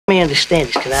me understand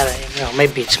this, because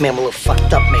maybe it's me, I'm a little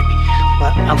fucked up, maybe.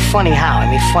 But I'm funny how? I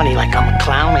mean, funny like I'm a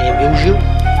clown, I amuse you.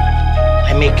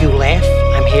 I make you laugh,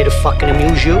 I'm here to fucking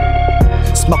amuse you.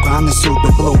 Smoker on the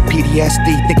super blue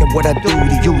PTSD, thinking what I do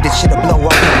to you. This shit'll blow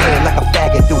off your head like a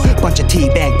faggot do. Bunch of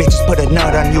teabag bitches put a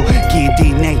nut on you.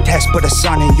 Guillotine test, put a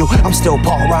son in you. I'm still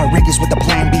Paul Rodriguez with the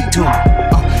plan B too.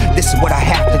 This is what I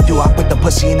have to do. I put the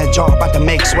pussy in a jar, about to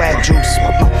make swag juice.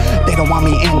 They don't want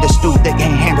me in the stoop, they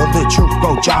can't handle the truth,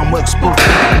 bro. John Wilkes Booth.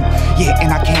 Yeah,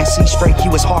 and I can't see straight. He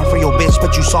was hard for your bitch,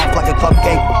 but you soft like a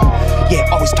cupcake. Yeah,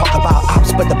 always talk about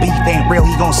ops, but the beef ain't real.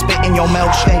 He gon' spit in your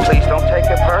milkshake. Please don't take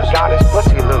it personal. Got his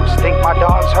pussy loose. Think my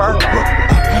dog's hurt.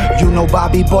 You know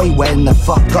Bobby Boy, wetting the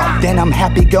fuck up. Then I'm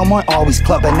Happy Gilmore, always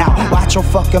clubbing out. Watch your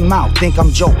fucking mouth, think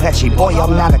I'm Joe Pesci. Boy,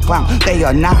 I'm not a clown, they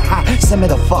are not hot. Send me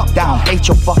the fuck down, hate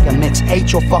your fucking mix,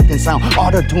 hate your fucking sound.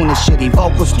 Auto-tune is shitty,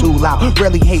 vocals too loud.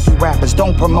 Really hate you rappers,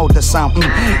 don't promote the sound.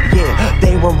 Yeah,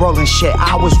 they were rolling shit,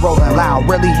 I was rolling loud.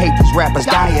 Really hate these rappers,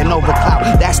 dying over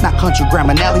clout. That's not country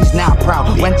grammar, Nelly's not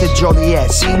proud. Went to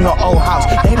Joliet, seen your old house.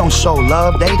 They don't show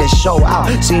love, they just show out.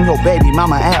 Seen your baby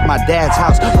mama at my dad's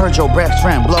house. Heard your best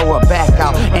friend blow her back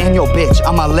out. And your bitch,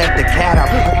 I'ma let the cat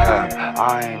out.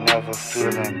 I ain't never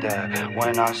feeling that.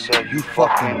 When I say you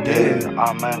fucking dead,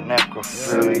 I'm a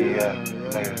necrophiliac,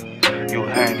 nigga. You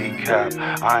handicapped,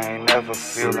 I ain't never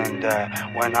feeling that.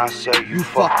 When I say you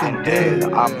fucking dead,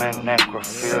 I'm a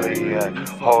necrophiliac.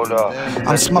 Hold up,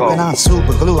 I'm smoking on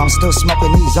super glue, I'm still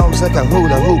smoking these O's like a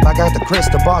hula hoop. I got the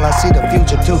crystal ball, I see the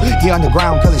future too. He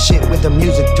underground killing shit with the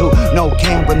music too. No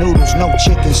Campbell noodles, no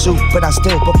chicken soup, but I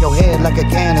still book your head like a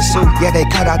can of soup. Yeah, they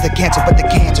cut out the cancer, but the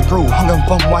cancer grew. Hung them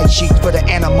from white sheets for the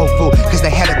animal food, cause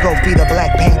they had to go feed the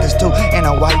Black Panthers too. And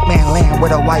a white man land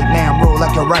with a white man rule,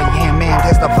 like your right hand man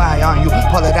testify on you.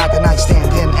 Pull it out the nightstand,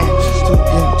 10 amps, 2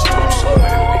 amps.